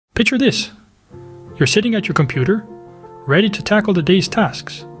Picture this. You're sitting at your computer, ready to tackle the day's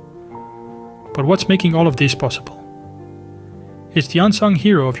tasks. But what's making all of this possible? It's the unsung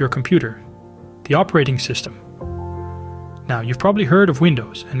hero of your computer, the operating system. Now, you've probably heard of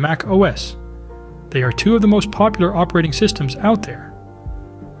Windows and Mac OS. They are two of the most popular operating systems out there.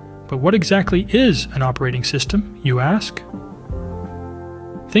 But what exactly is an operating system, you ask?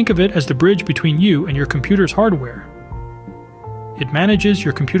 Think of it as the bridge between you and your computer's hardware. It manages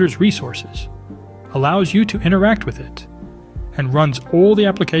your computer's resources, allows you to interact with it, and runs all the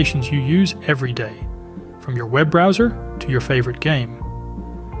applications you use every day, from your web browser to your favorite game.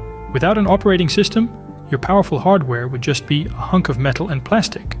 Without an operating system, your powerful hardware would just be a hunk of metal and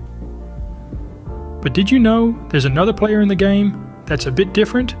plastic. But did you know there's another player in the game that's a bit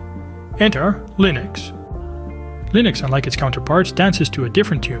different? Enter Linux. Linux, unlike its counterparts, dances to a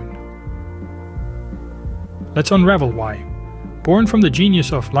different tune. Let's unravel why. Born from the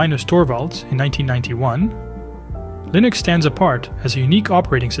genius of Linus Torvalds in 1991, Linux stands apart as a unique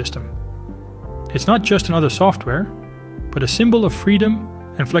operating system. It's not just another software, but a symbol of freedom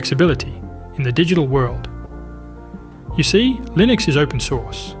and flexibility in the digital world. You see, Linux is open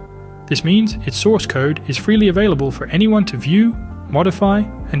source. This means its source code is freely available for anyone to view, modify,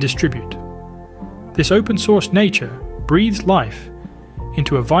 and distribute. This open source nature breathes life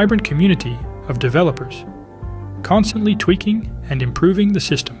into a vibrant community of developers, constantly tweaking and improving the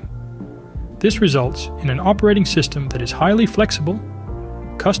system. This results in an operating system that is highly flexible,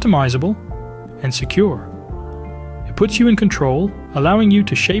 customizable, and secure. It puts you in control, allowing you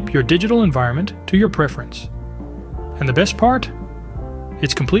to shape your digital environment to your preference. And the best part?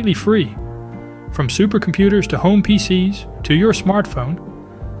 It's completely free. From supercomputers to home PCs to your smartphone,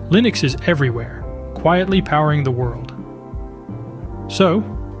 Linux is everywhere, quietly powering the world. So,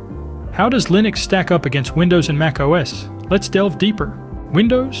 how does Linux stack up against Windows and Mac OS? Let's delve deeper.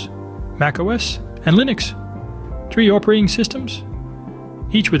 Windows, Mac OS, and Linux. 3 operating systems,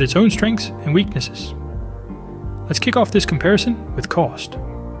 each with its own strengths and weaknesses. Let's kick off this comparison with cost.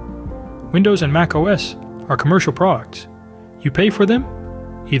 Windows and Mac OS are commercial products. You pay for them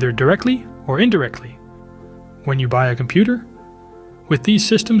either directly or indirectly when you buy a computer with these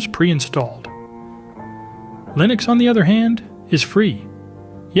systems pre-installed. Linux, on the other hand, is free.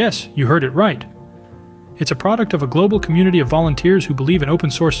 Yes, you heard it right. It's a product of a global community of volunteers who believe in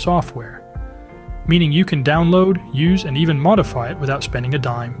open source software, meaning you can download, use, and even modify it without spending a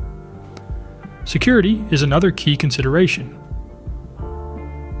dime. Security is another key consideration.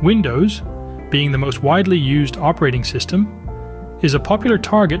 Windows, being the most widely used operating system, is a popular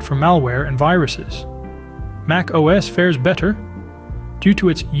target for malware and viruses. Mac OS fares better due to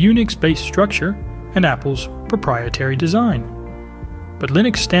its Unix-based structure and Apple's proprietary design. But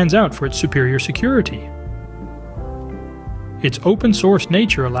Linux stands out for its superior security. Its open source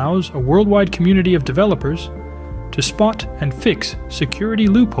nature allows a worldwide community of developers to spot and fix security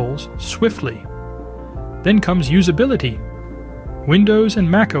loopholes swiftly. Then comes usability. Windows and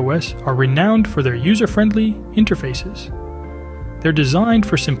Mac OS are renowned for their user-friendly interfaces. They're designed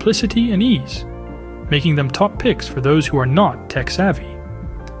for simplicity and ease, making them top picks for those who are not tech-savvy.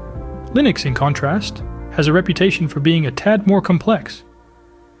 Linux, in contrast, has a reputation for being a tad more complex.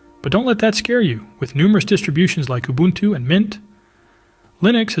 But don't let that scare you. With numerous distributions like Ubuntu and Mint,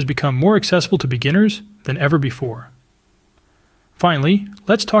 Linux has become more accessible to beginners than ever before. Finally,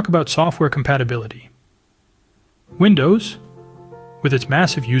 let's talk about software compatibility. Windows, with its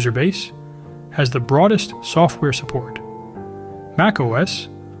massive user base, has the broadest software support. Mac OS,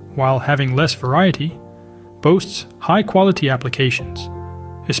 while having less variety, boasts high-quality applications,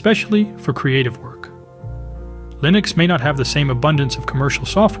 especially for creative work. Linux may not have the same abundance of commercial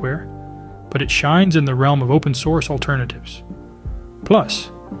software, but it shines in the realm of open-source alternatives.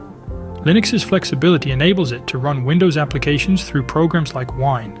 Plus, Linux's flexibility enables it to run Windows applications through programs like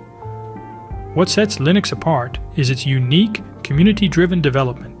Wine. What sets Linux apart is its unique, community-driven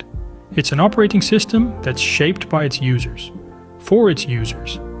development. It's an operating system that's shaped by its users, for its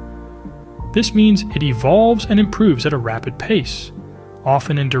users. This means it evolves and improves at a rapid pace,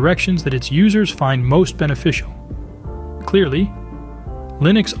 often in directions that its users find most beneficial. Clearly,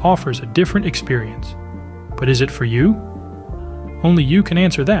 Linux offers a different experience. But is it for you? Only you can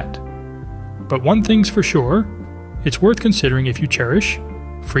answer that. But one thing's for sure, it's worth considering if you cherish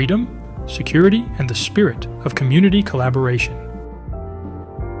freedom, security, and the spirit of community collaboration.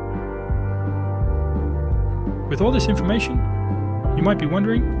 With all this information, you might be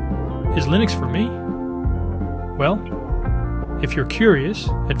wondering, is Linux for me? Well, if you're curious,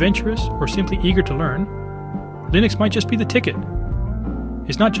 adventurous, or simply eager to learn, Linux might just be the ticket.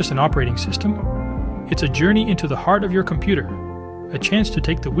 It's not just an operating system, it's a journey into the heart of your computer, a chance to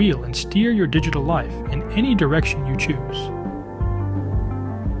take the wheel and steer your digital life in any direction you choose.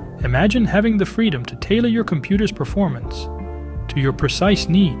 Imagine having the freedom to tailor your computer's performance to your precise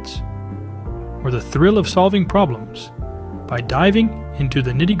needs, or the thrill of solving problems by diving into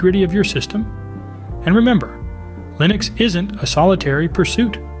the nitty-gritty of your system. And remember, Linux isn't a solitary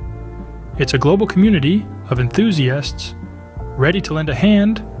pursuit. It's a global community of enthusiasts ready to lend a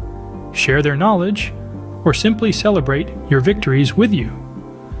hand, share their knowledge, or simply celebrate your victories with you.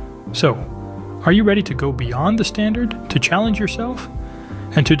 So, are you ready to go beyond the standard, to challenge yourself,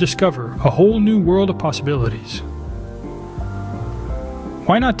 and to discover a whole new world of possibilities?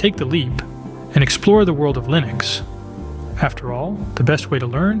 Why not take the leap and explore the world of Linux? After all, the best way to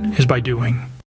learn is by doing.